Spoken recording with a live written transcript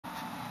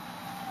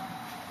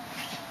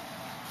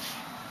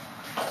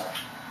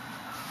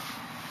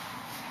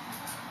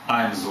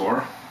I'm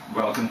Zor.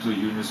 Welcome to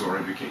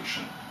Unizor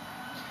Education.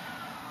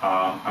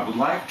 I would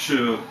like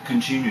to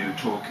continue to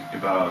talk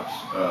about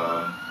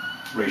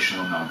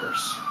rational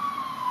numbers.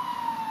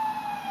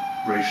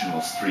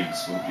 Rational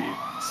strings will be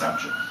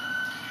subject.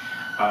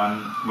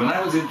 When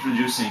I was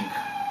introducing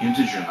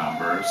integer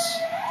numbers,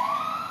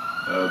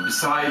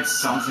 besides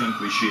something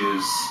which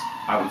is,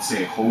 I would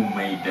say, a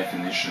homemade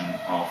definition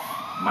of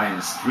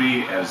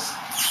 -3 as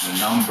the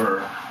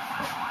number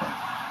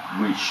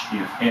which,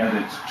 if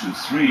added to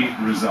 3,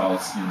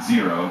 results in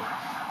 0.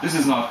 This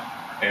is not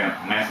a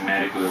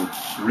mathematically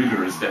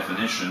rigorous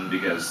definition,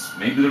 because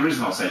maybe there is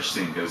no such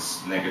thing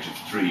as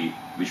 -3,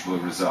 which will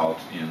result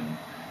in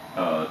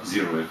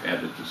 0 if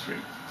added to 3.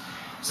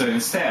 So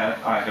instead,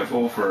 I have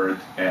offered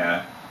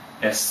a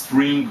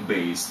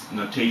string-based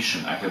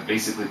notation. I have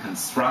basically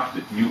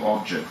constructed new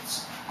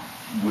objects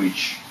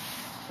which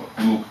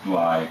looked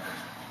like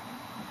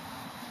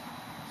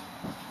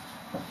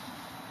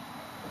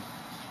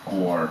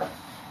 4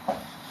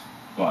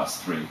 plus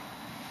 3,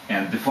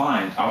 and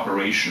defined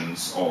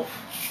operations of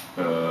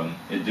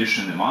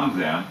addition among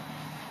them,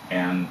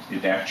 and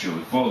it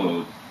actually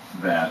followed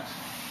that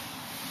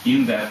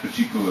in that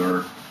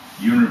particular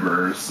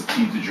universe of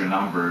integer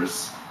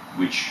numbers,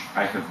 which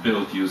I have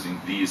built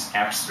using these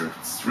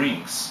abstract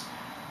strings,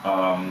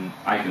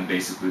 I can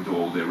basically do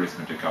all the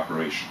arithmetic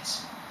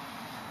operations.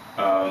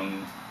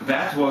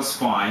 That was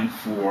fine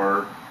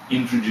for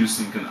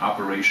introducing an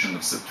operation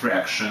of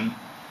subtraction,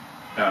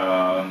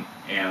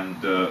 and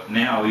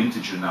now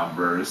integer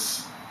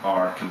numbers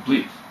are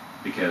complete,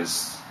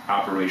 because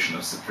operation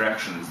of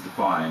subtraction is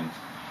defined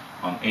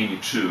on any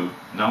two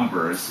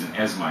numbers in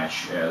as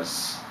much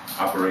as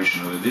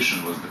operation of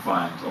addition was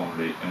defined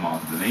only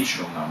among the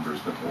natural numbers,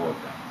 but all of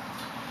them.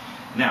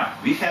 Now,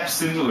 we have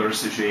similar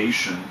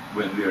situation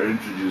when we are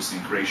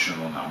introducing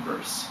rational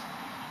numbers.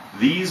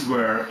 These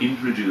were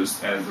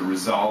introduced as a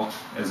result,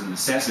 as a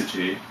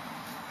necessity,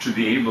 to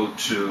be able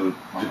to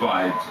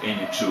divide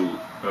any two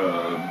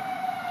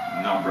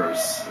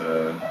numbers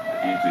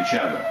into each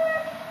other.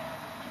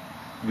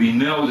 We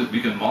know that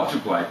we can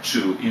multiply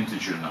two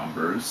integer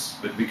numbers,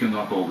 but we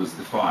cannot always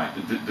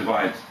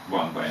divide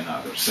one by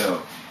another.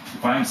 So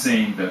if I'm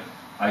saying that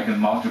I can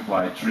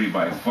multiply 3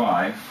 by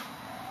 5,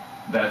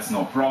 that's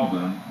no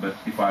problem, but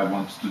if I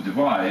want to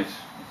divide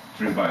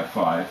 3 by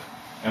 5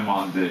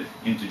 among the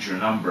integer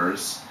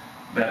numbers,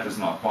 that is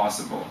not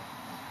possible.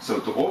 So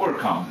to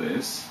overcome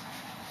this,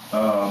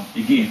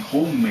 again,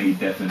 homemade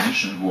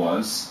definition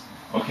was,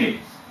 okay,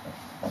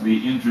 we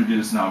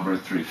introduce number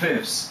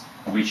 3/5,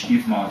 which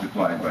if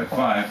multiplied by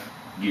 5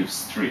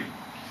 gives 3.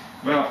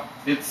 Well,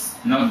 it's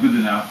not good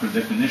enough for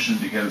definition,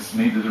 because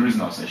maybe there is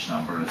no such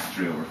number as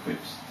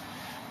 3/5.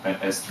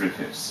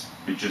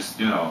 We just,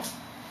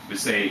 we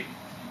say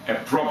a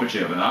property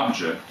of an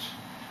object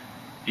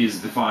is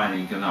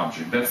defining an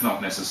object. That's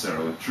not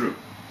necessarily true.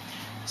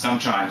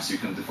 Sometimes you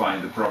can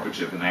define the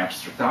property of an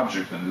abstract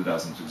object and it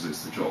doesn't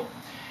exist at all.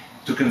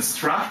 To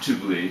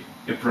constructively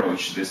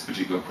approach this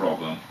particular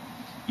problem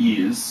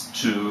is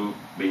to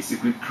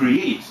basically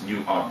create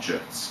new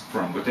objects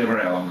from whatever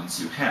elements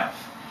you have.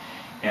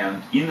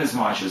 And in as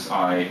much as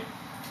I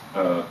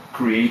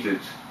created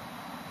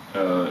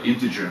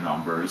integer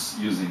numbers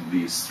using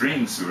these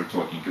strings we were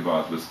talking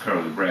about with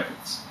curly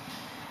brackets,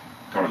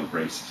 curly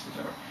braces,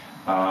 whatever,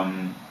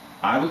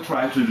 I will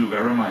try to do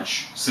very much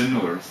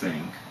similar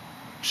thing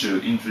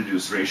to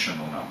introduce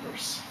rational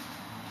numbers.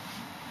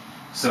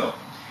 So,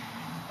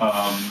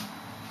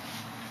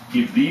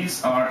 if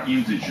these are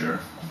integer,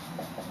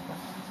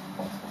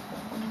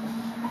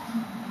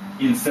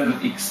 instead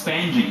of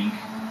expanding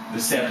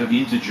the set of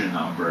integer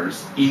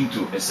numbers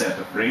into a set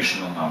of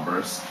rational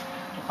numbers,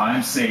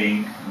 I'm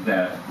saying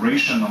that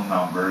rational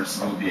numbers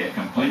will be a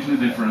completely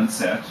different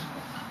set.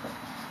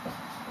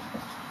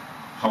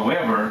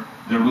 However,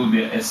 there will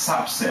be a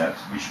subset,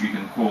 which we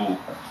can call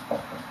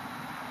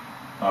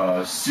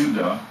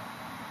pseudo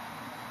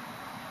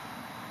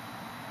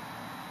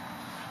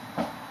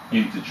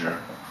integer.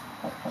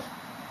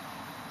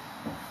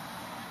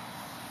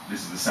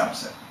 This is the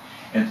subset.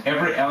 And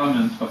every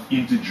element of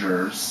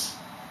integers,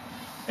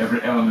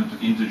 every element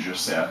of integer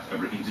set,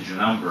 every integer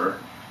number,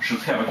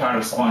 should have a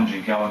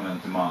corresponding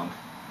element among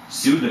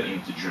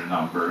pseudo-integer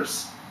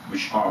numbers,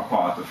 which are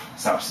part of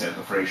subset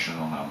of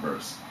rational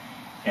numbers.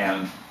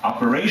 And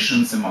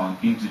operations among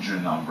integer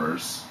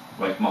numbers,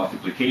 like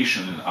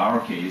multiplication in our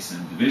case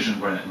and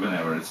division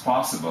whenever it's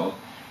possible,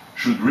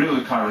 should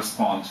really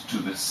correspond to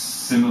the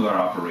similar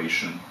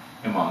operation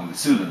among the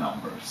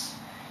pseudo-numbers.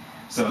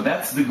 So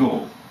that's the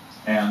goal.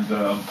 And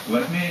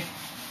let me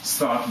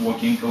start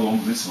walking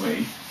along this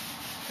way,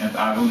 and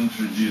I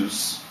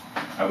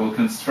will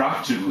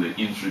constructively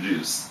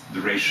introduce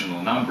the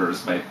rational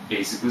numbers by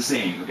basically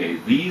saying, okay,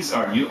 these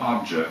are new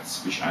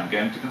objects which I'm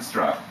going to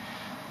construct.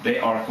 They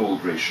are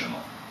called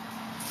rational.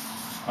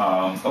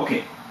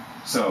 Okay,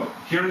 so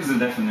here is the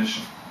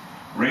definition.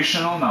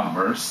 Rational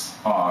numbers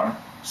are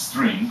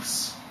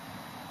strings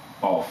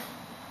of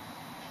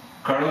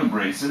curly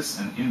braces,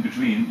 and in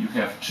between you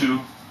have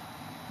two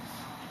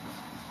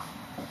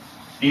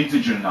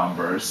integer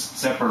numbers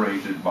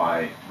separated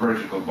by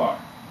vertical bar?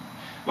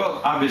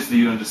 Well, obviously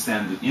you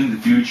understand that in the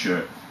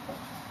future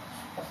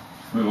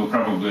we will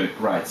probably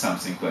write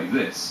something like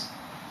this,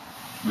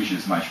 which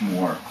is much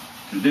more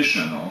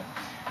traditional.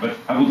 But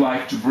I would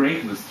like to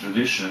break this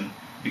tradition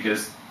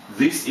because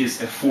this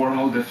is a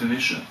formal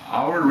definition.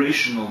 Our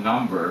rational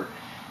number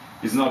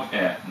is not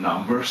a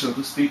number, so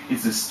to speak.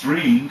 It's a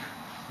string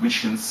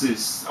which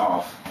consists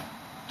of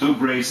two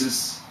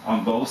braces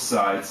on both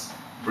sides,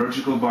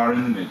 vertical bar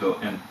in the middle,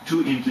 and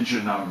two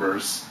integer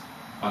numbers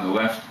on the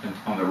left and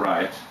on the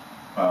right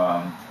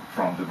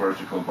from the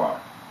vertical bar.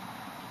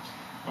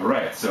 All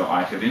right, so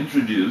I have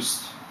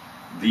introduced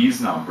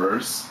these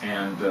numbers,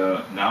 and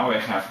now I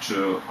have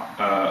to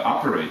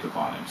operate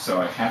upon them.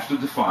 So I have to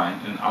define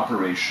an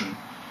operation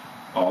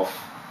of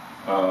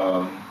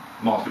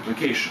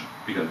multiplication,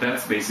 because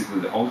that's basically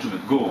the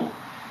ultimate goal,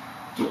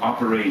 to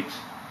operate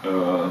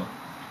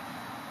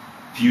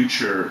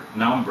future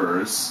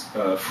numbers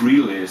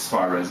freely as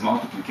far as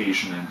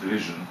multiplication and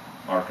division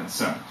are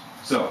concerned.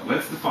 So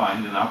let's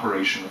define an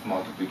operation of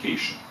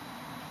multiplication.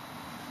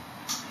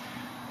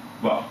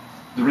 Well,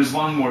 there is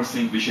one more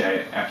thing which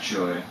I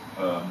actually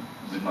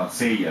did not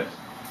say yet.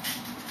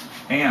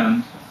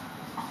 And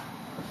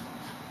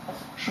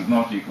should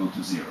not equal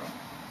to 0.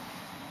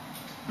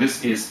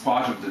 This is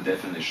part of the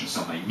definition.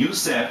 So my new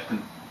set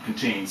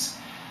contains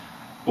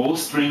all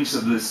strings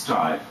of this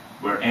type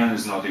where n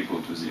is not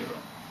equal to 0.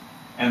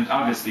 And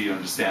obviously you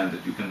understand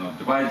that you cannot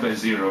divide by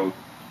 0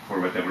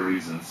 for whatever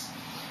reasons.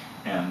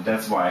 And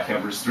that's why I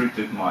have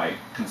restricted my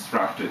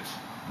constructed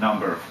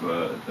number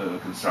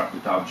of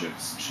constructed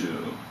objects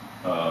to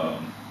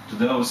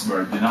those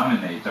where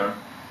denominator,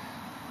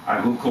 I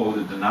will call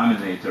the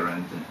denominator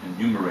and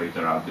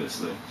numerator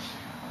obviously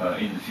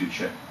in the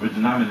future, where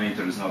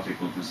denominator is not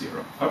equal to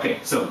 0. Okay,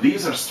 so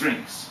these are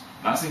strings,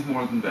 nothing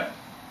more than that.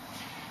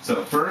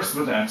 So first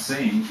what I'm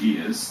saying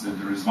is that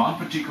there is one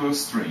particular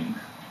string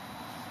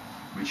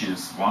which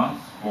is 1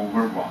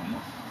 over 1,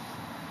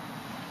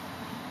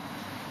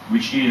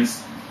 which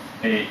is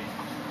a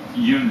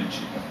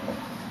unity.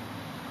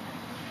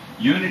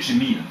 Unity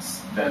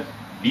means that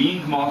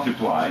being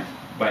multiplied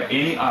by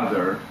any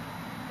other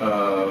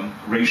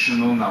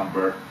rational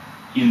number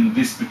in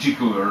this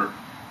particular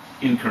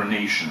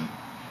incarnation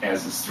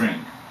as a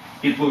string,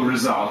 it will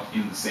result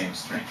in the same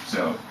string.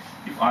 So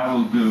if I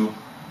will do,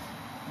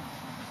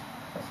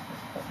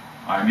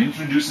 I'm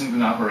introducing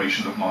an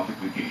operation of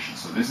multiplication.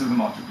 So this is the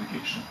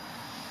multiplication.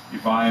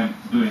 If I am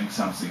doing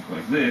something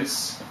like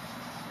this,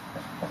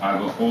 I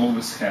will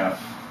always have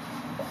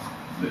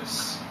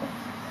this,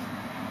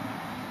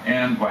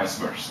 and vice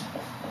versa.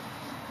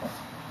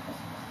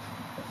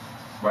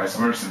 Vice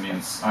versa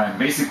means I'm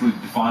basically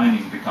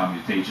defining the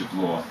commutative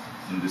law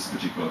in this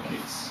particular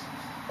case.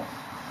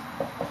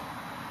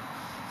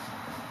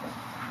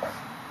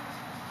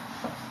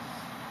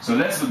 So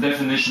that's the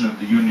definition of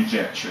the unity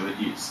actually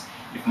is.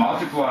 If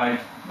multiplied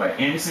by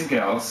anything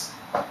else,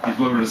 it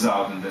will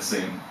result in the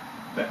same,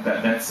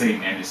 that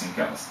same anything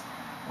else.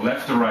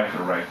 Left to right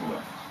or right to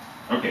left.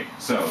 Okay,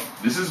 so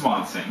this is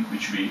one thing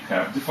which we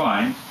have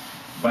defined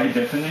by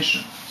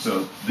definition.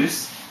 So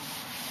this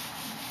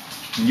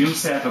new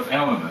set of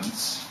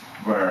elements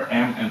where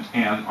m and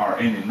n are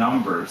any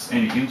numbers,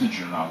 any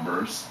integer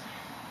numbers,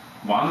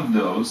 one of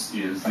those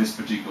is this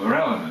particular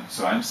element.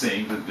 So I'm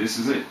saying that this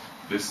is it.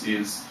 This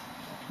is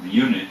the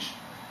unity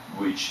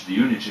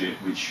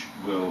which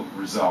will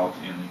result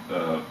in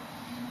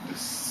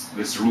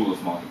this rule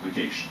of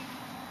multiplication.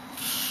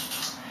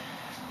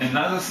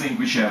 Another thing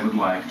which I would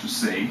like to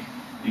say,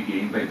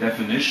 again by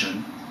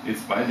definition,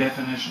 it's by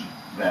definition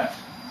that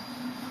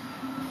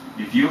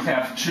if you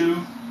have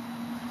two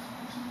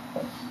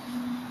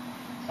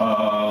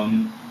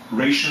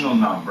rational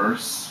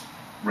numbers,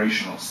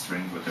 rational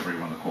string, whatever you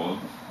want to call it,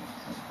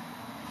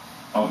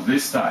 of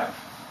this type,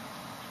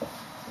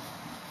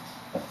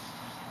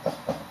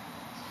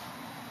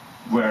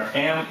 where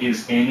m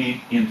is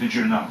any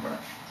integer number,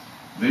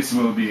 this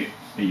will be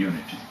a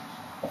unity.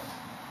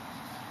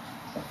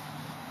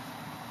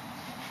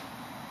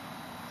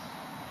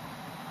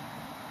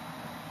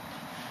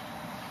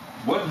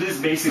 What this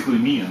basically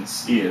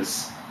means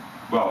is,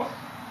 well,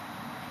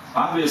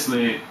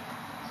 obviously,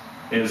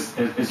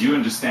 as you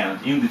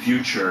understand, in the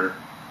future,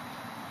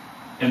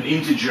 an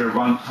integer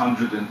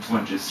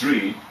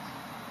 123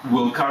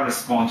 will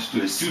correspond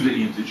to a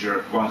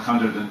pseudo-integer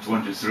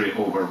 123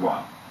 over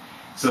 1.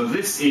 So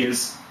this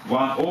is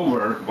 1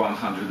 over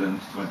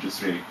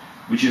 123,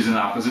 which is an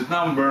opposite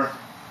number,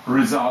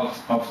 result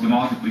of the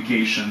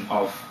multiplication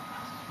of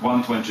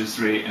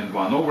 123 and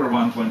 1 over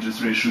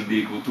 123 should be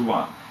equal to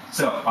 1.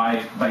 So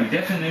by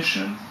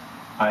definition,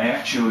 I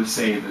actually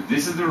say that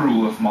this is the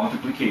rule of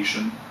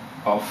multiplication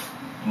of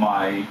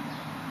my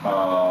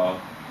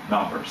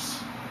numbers.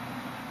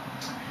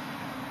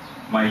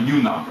 My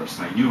new numbers,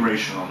 my new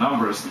rational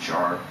numbers, which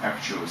are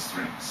actually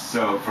strings.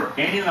 So for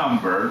any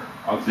number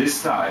of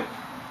this type,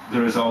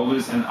 there is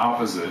always an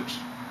opposite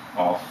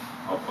of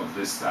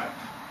this type.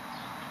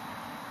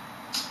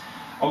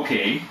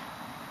 Okay.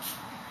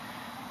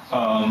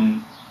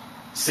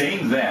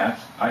 saying that,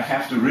 I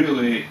have to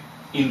really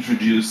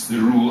introduce the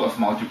rule of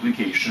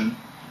multiplication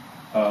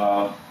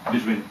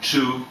between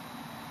two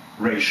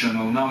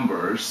rational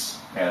numbers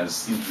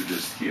as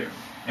introduced here.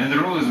 And the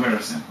rule is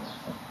very simple.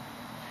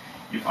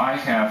 If I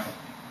have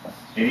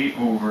a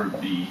over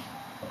b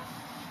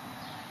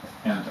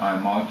and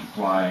I'm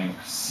multiplying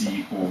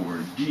c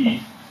over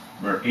d,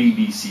 where a,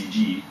 b, c,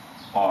 d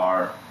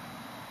are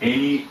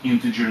any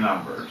integer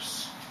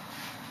numbers,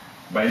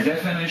 by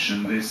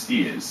definition this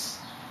is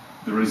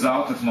the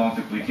result of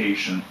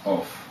multiplication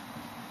of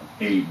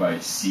a by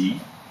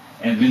c,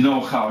 and we know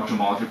how to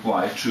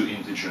multiply two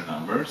integer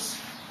numbers.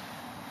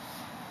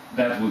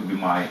 That would be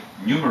my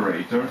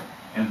numerator,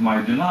 and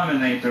my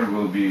denominator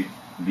will be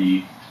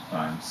b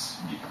times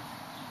d.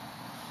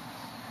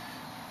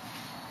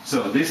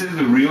 So this is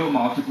the real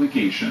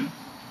multiplication,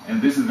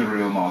 and this is the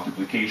real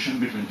multiplication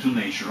between two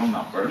natural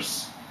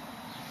numbers.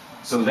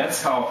 So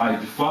that's how I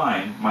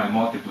define my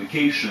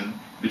multiplication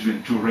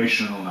between two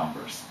rational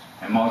numbers.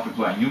 I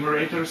multiply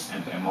numerators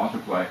and I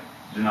multiply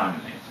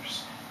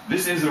denominators.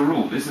 This is the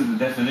rule, this is the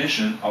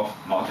definition of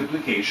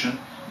multiplication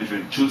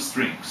between two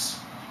strings,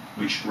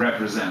 which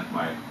represent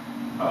my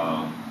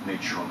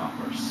natural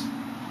numbers.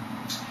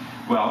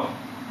 Well,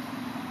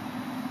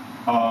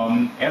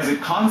 as a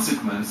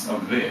consequence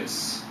of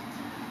this,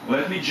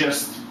 let me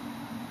just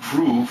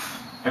prove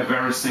a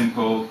very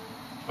simple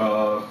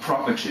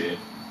property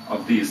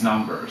of these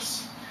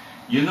numbers.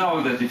 You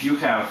know that if you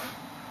have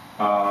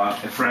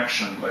a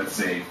fraction, let's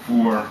say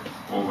 4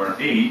 over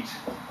 8,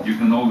 you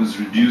can always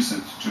reduce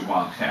it to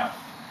 1/2.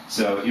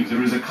 So if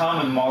there is a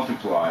common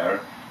multiplier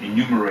in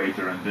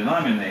numerator and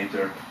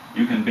denominator,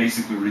 you can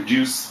basically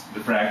reduce the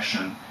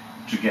fraction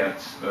to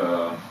get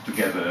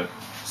a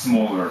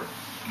smaller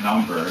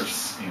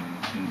numbers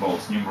in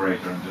both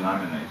numerator and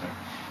denominator.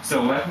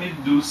 So let me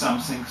do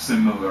something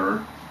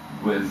similar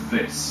with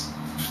this.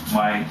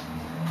 My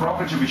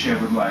property which I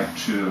would like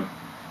to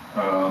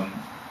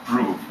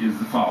prove is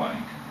the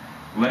following.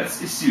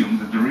 Let's assume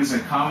that there is a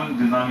common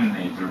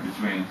denominator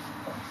between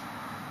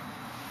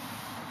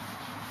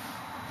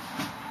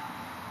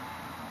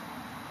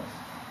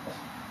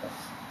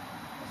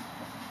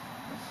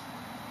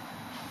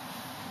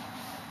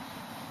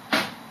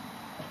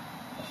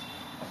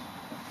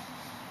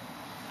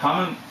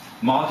common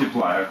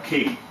multiplier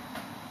k,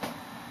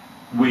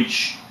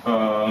 which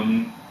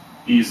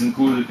is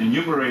included in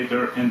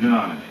numerator and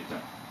denominator.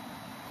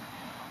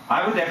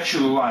 I would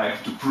actually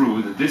like to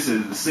prove that this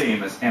is the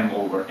same as m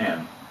over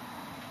n,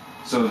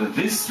 so that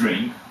this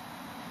string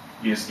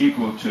is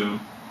equal to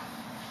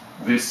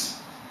this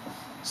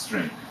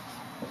string,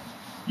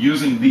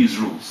 using these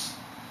rules.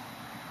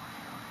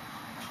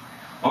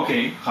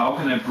 Okay, how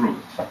can I prove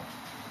it?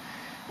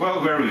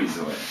 Well, very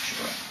easily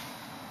actually.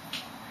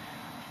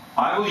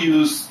 I will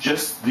use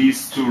just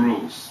these two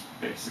rules,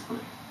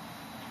 basically.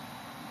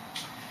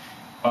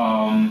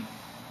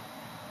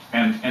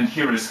 And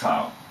here is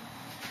how.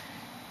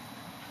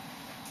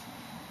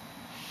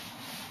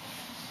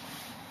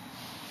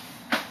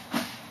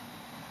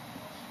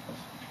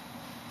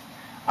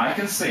 I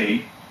can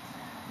say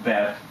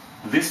that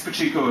this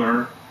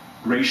particular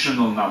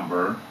rational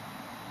number,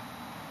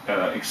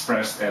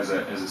 expressed as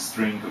a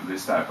string of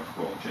this type of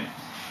quality,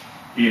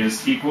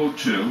 is equal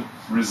to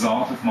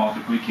result of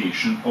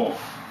multiplication of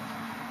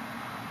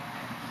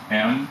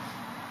m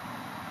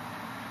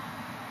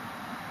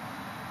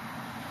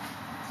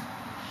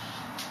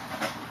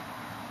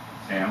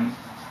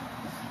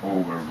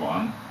over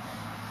 1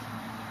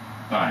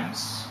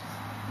 times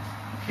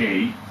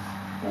k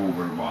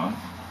over 1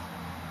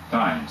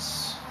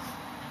 times.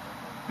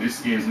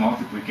 This is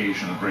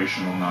multiplication of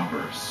rational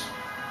numbers.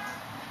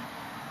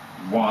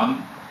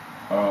 1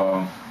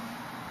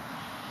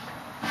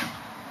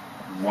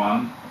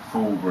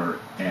 over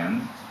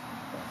n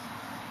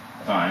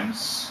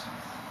times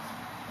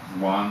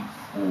 1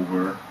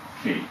 over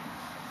k.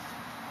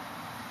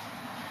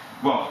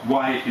 Well,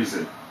 why is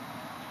it?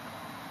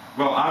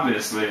 Well,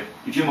 obviously,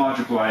 if you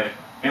multiply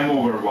m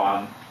over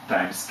 1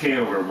 times k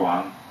over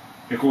 1,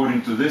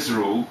 according to this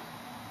rule,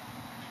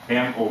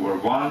 m over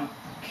 1,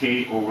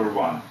 k over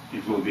 1.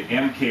 It will be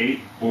mk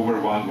over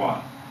 1,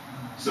 1.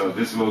 So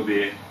this will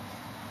be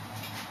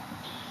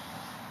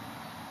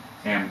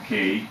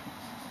mk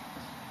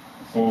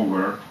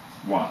over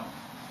 1.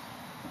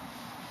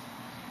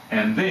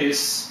 And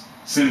this,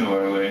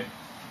 similarly,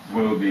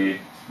 will be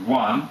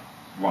 1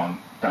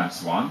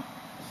 times 1,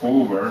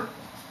 over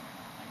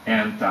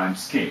n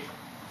times k.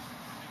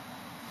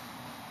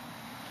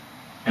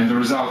 And the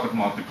result of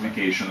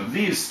multiplication of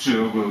these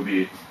two will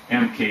be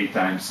mk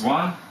times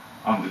 1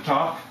 on the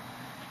top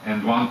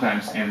and 1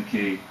 times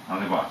nk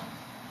on the bottom.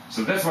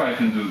 So that's why I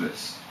can do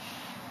this.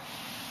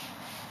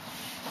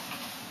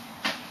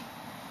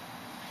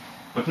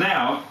 But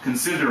now,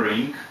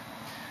 considering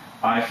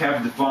I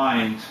have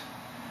defined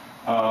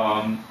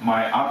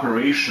my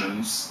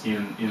operations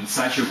in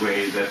such a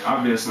way that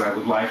obviously I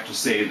would like to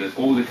say that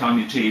all the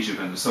commutative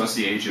and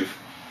associative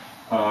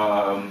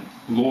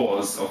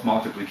laws of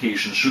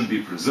multiplication should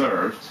be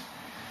preserved,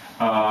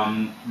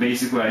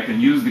 basically I can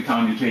use the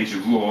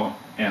commutative law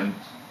and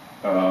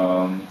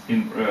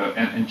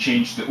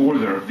change the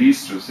order of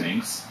these two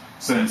things.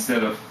 So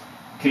instead of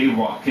k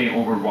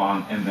over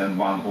 1 and then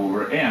 1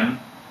 over n,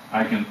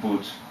 I can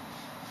put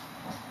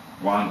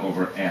 1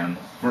 over n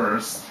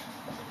first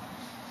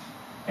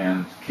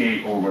and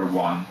k over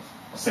 1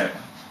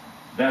 second.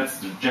 That's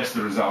just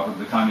the result of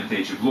the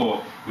commutative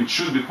law, which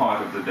should be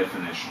part of the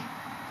definition.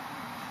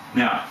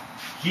 Now,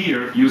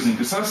 here, using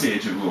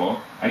associative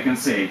law, I can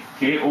say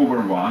k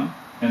over 1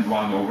 and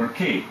 1 over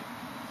k.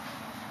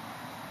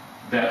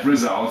 That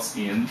results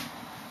in,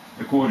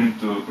 according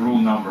to rule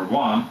number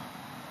 1,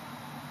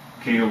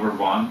 k over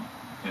 1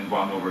 and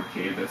 1 over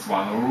k, that's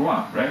 1 over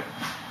 1, right?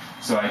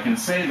 So I can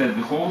say that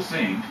the whole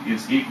thing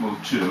is equal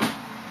to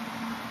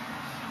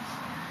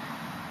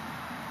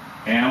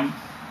m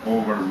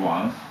over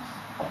 1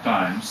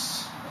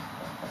 times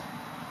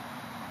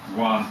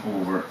 1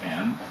 over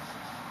n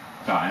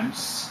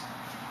times,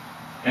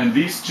 and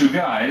these two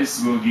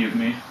guys will give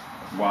me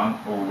 1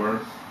 over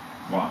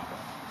 1.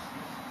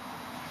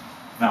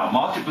 Now,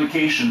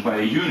 multiplication by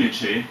a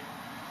unity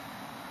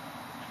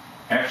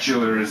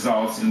actually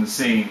results in the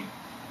same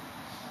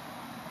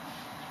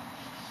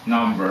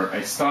number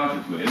I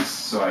started with,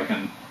 so I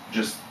can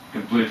just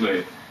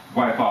completely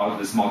wipe out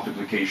this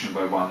multiplication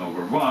by 1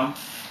 over 1.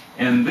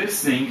 And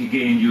this thing,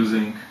 again,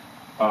 using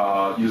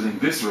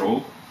this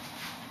rule,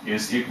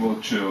 is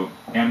equal to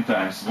m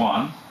times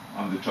 1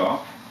 on the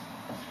top,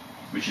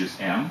 which is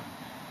m,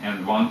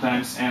 and 1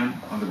 times n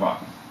on the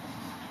bottom.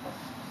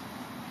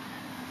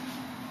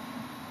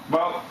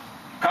 Well,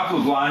 a couple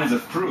of lines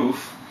of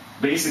proof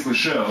basically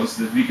shows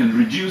that we can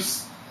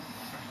reduce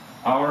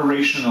our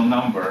rational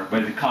number by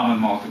the common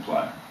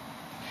multiplier.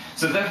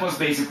 So that was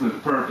basically the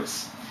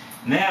purpose.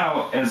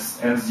 Now,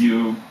 as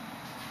you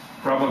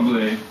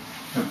probably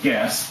have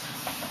guessed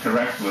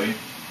correctly,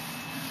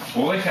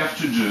 all I have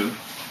to do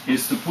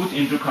is to put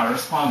into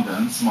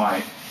correspondence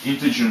my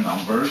integer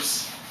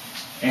numbers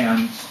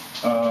and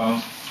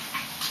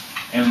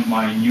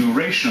my new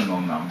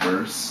rational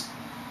numbers.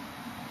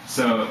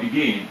 So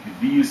again,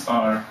 these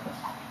are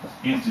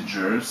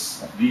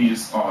integers,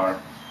 these are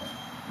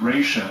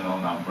rational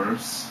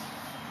numbers.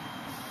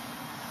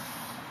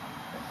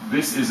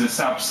 This is a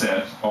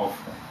subset of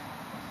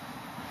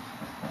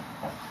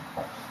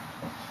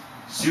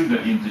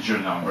pseudo-integer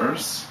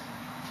numbers,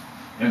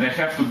 and I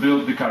have to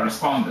build the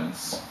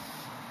correspondence,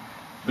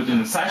 but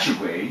in such a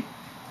way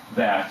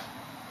that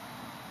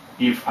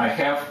if I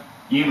have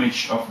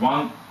image of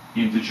one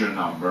integer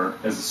number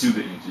as a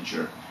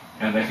pseudo-integer,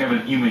 and I have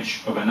an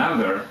image of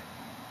another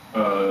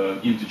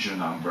integer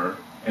number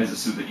as a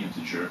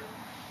pseudo-integer,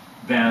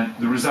 then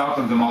the result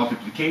of the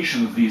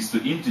multiplication of these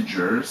two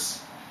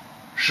integers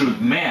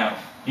should map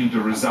into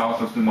the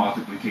result of the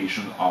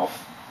multiplication of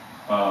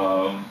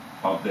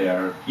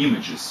their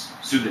images,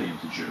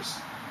 pseudo-integers.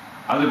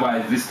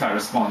 Otherwise, this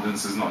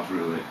correspondence is not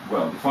really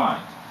well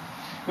defined.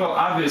 Well,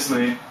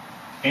 obviously,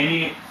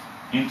 any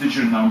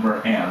integer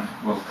number n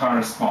will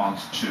correspond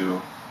to,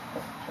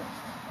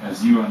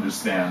 as you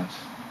understand,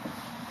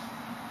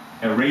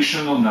 a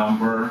rational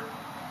number,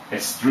 a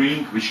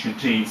string which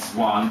contains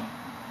 1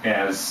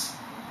 as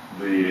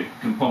the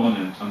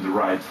component on the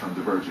right from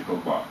the vertical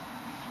bar.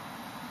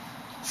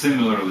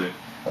 Similarly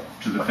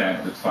to the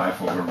fact that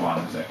 5 over 1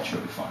 is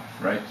actually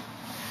 5, right?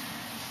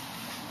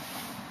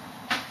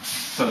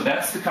 So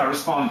that's the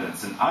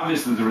correspondence, and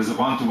obviously there is a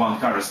one-to-one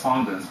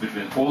correspondence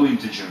between all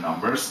integer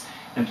numbers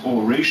and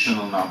all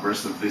rational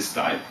numbers of this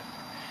type.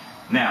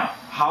 Now,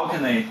 how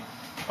can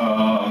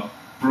I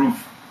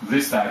prove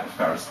this type of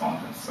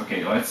correspondence?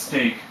 Okay, let's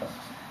take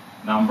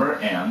number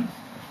n,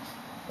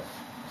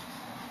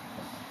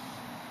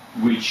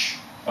 which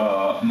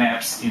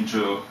maps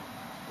into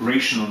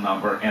rational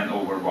number n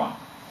over 1.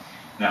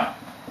 Now,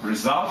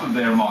 result of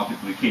their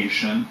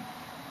multiplication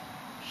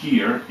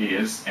here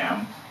is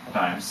m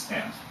times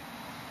n.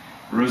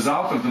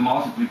 Result of the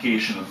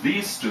multiplication of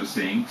these two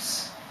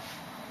things,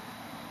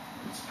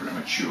 it's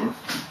premature,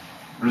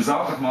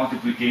 result of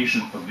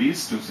multiplication of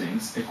these two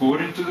things,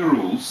 according to the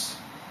rules,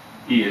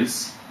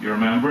 is, you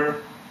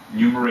remember,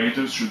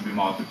 numerators should be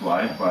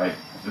multiplied by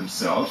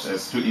themselves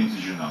as two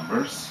integer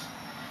numbers,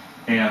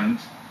 and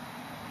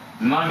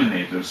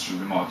denominators should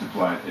be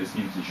multiplied as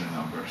integer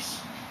numbers.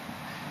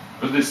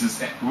 But this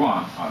is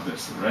 1,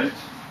 obviously, right?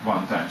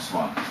 1 times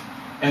 1.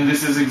 And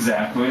this is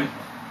exactly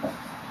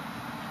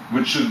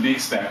what should be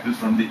expected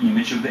from the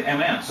image of the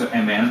mn. So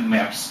mn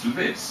maps to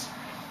this.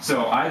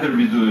 So either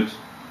we do it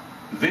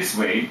this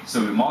way,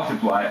 so we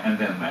multiply and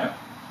then map,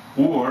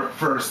 or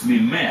first we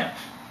map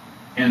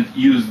and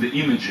use the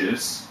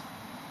images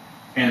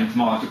and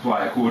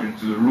multiply according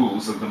to the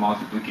rules of the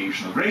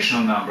multiplication of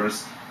rational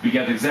numbers, we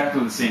get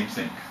exactly the same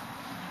thing.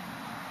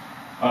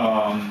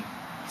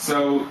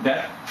 So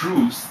that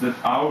proves that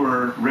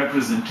our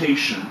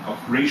representation of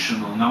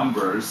rational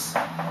numbers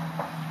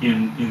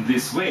in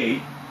this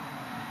way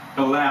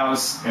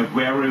allows a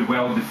very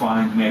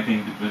well-defined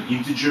mapping between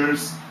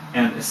integers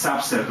and a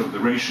subset of the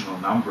rational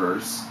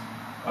numbers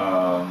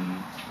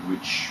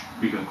which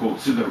we can call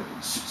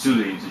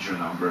pseudo-integer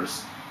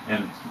numbers,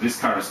 and this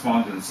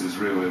correspondence is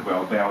really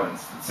well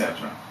balanced,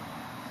 etc.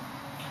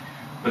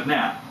 But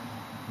now,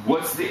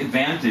 what's the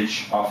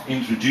advantage of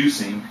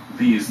introducing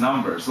these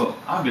numbers? Well,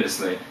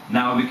 obviously,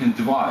 now we can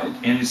divide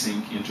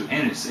anything into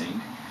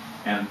anything,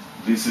 and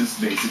this is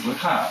basically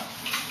how.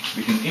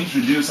 We can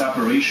introduce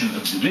operation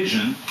of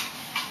division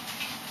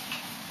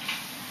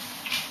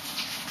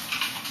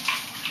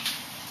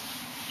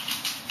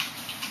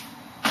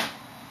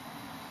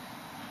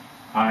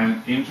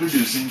I'm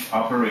introducing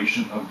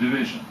operation of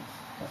division.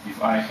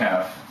 If I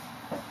have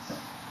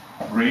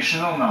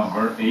rational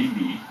number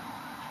AB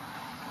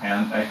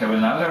and I have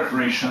another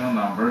rational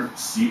number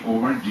C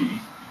over D,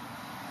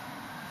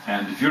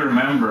 and if you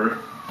remember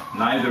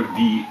neither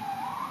B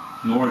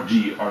nor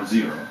D are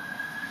 0,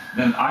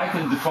 then I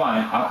can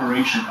define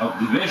operation of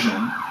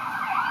division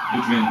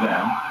between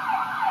them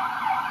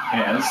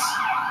as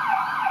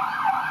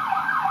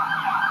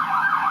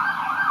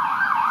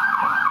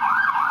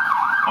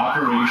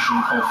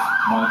operation of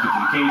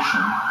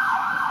multiplication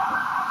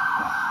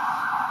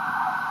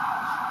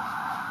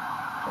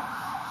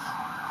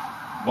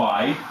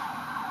by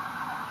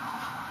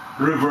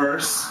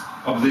reverse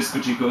of this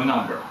particular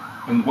number.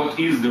 And what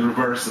is the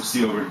reverse of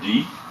C over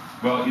D?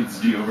 Well, it's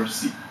D over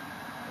C.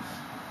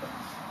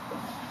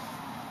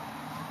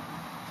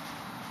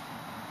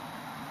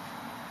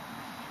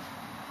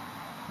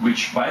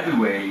 Which, by the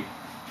way,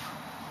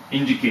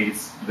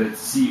 indicates that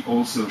C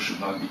also should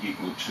not be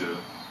equal to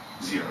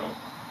 0.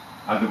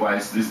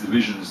 Otherwise, this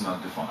division is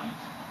not defined.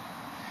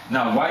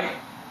 Now, why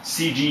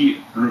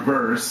CD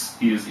reverse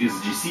is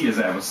GC, as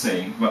I was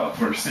saying? Well,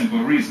 for a simple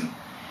reason.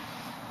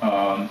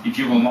 If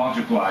you will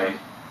multiply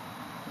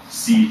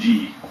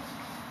CD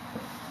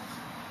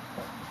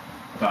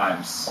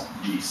times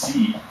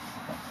GC,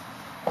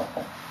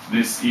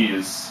 this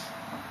is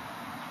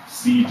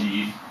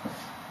CD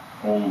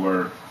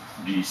over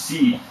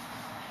GC,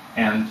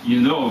 and you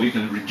know we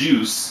can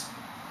reduce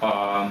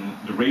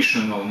the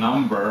rational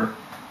number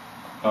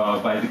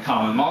by the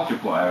common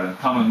multiplier, and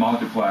common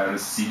multiplier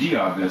is CD,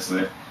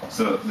 obviously,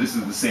 so this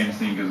is the same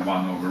thing as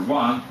 1 over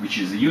 1, which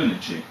is a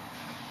unity.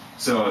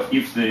 So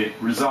if the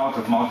result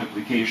of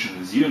multiplication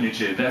is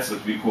unity, that's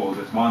what we call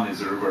that one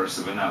is a reverse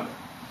of another.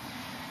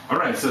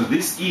 Alright, so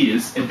this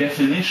is a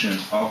definition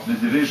of the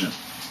division.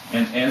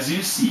 And as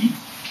you see,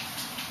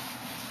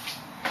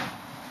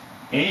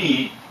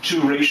 any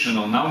two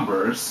rational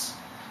numbers,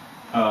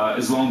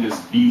 as long as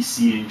B,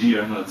 C, and D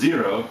are not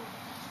 0,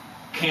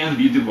 can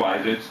be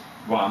divided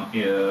one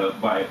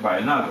by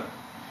another.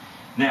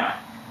 Now,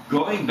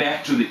 going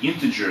back to the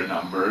integer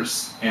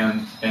numbers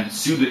and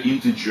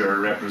pseudo-integer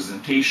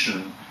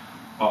representation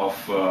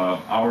of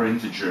our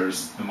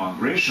integers among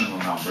rational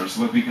numbers,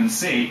 what we can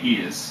say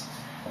is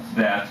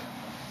that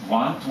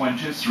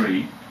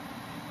 123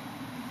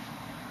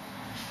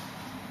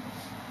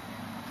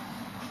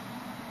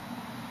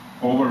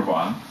 over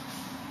 1,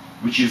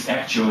 which is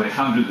actually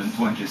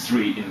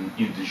 123 in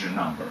integer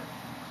number.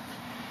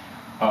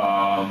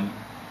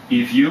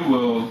 If you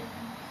will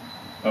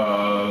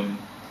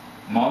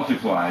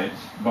multiply it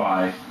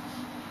by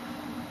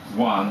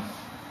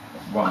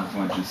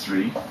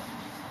 123,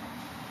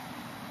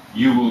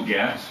 you will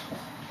get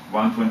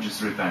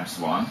 123 times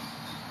 1,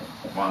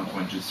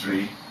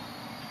 123,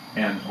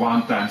 and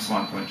 1 times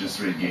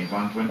 123 again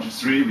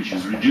 123, which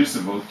is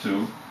reducible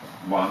to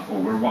 1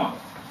 over 1.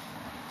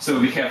 So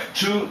we have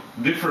two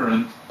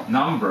different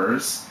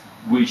numbers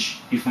which,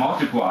 if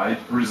multiplied,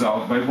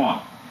 result by 1.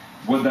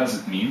 What does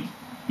it mean?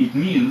 It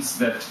means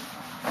that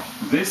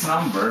this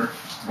number,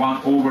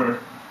 1 over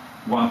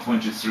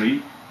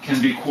 123, can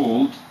be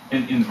called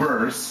an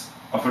inverse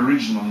of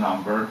original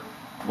number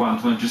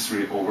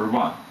 123 over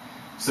 1.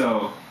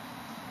 So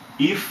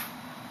if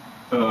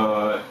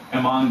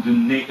among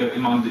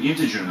the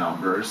integer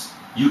numbers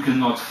you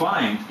cannot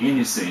find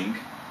anything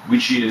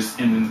which is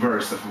an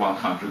inverse of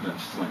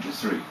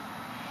 123.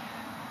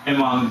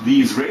 Among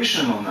these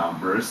rational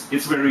numbers,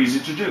 it's very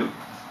easy to do.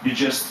 You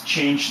just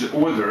change the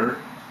order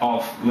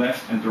of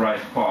left and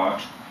right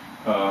part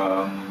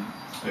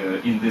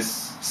in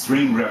this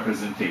string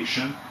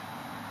representation,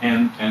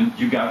 and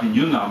you got a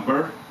new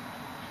number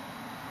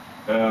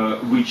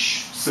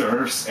which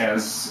serves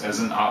as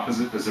an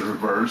opposite, as a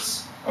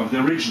reverse of the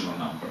original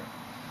number.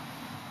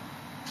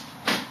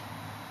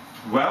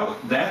 Well,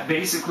 that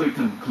basically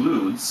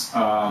concludes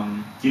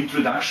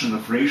introduction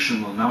of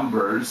rational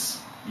numbers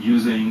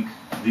using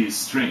these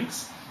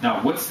strings.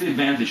 Now, what's the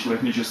advantage?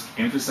 Let me just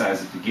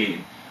emphasize it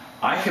again.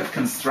 I have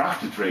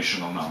constructed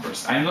rational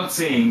numbers. I'm not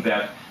saying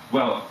that,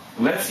 well,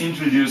 let's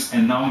introduce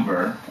a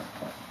number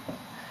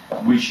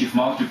which, if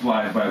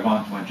multiplied by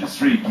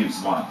 123,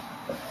 gives 1.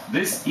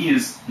 This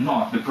is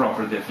not the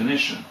proper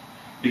definition,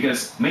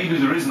 because maybe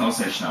there is no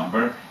such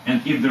number,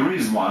 and if there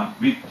is one,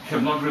 we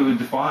have not really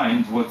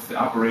defined what's the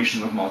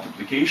operation of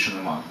multiplication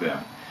among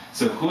them.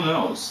 So who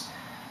knows?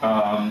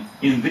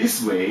 In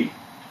this way,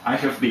 I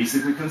have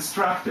basically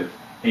constructed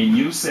a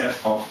new set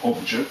of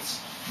objects,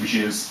 which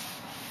is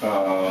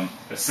a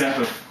set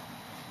of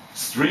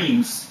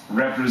strings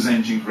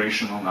representing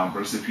rational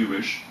numbers, if you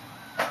wish,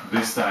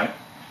 this type.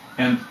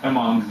 And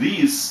among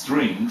these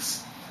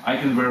strings, I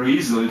can very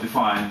easily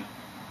define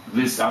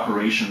this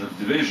operation of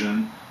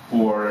division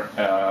or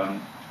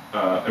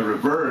a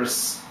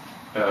reverse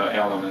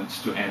element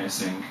to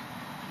anything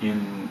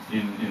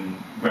in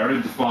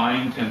very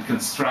defined and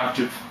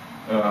constructive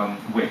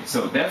way.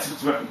 So that's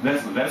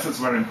what's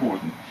very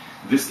important.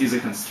 This is a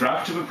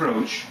constructive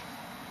approach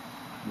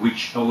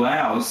which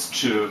allows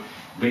to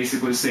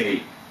basically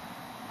say,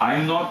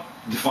 I'm not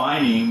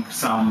defining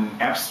some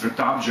abstract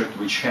object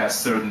which has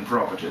certain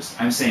properties.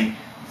 I'm saying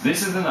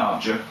this is an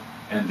object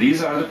and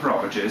these are the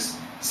properties.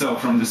 So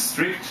from the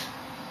strict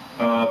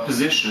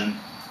position,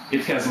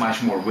 it has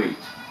much more weight.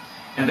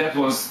 And that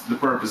was the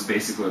purpose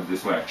basically of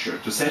this lecture,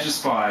 to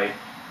satisfy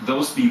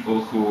those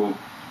people who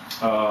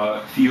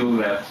feel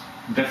that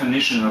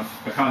definition of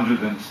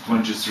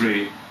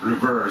 123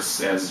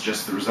 reverse as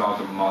just the result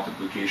of a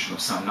multiplication of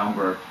some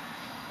number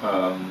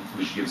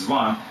which gives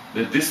 1,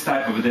 that this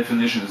type of a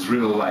definition is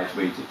really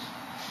lightweighted.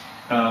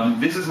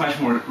 This is much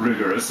more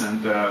rigorous,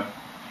 and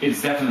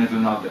it's definitely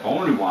not the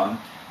only one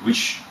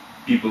which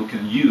people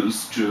can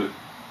use to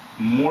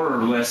more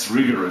or less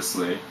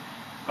rigorously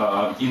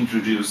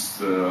introduce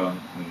the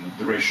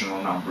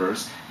rational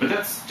numbers. But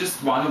that's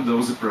just one of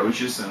those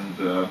approaches, and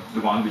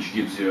the one which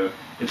gives you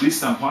at least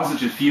some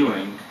positive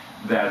feeling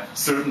that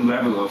certain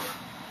level of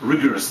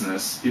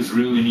rigorousness is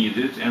really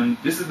needed, and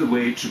this is the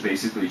way to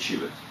basically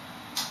achieve it.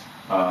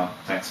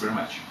 Thanks very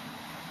much.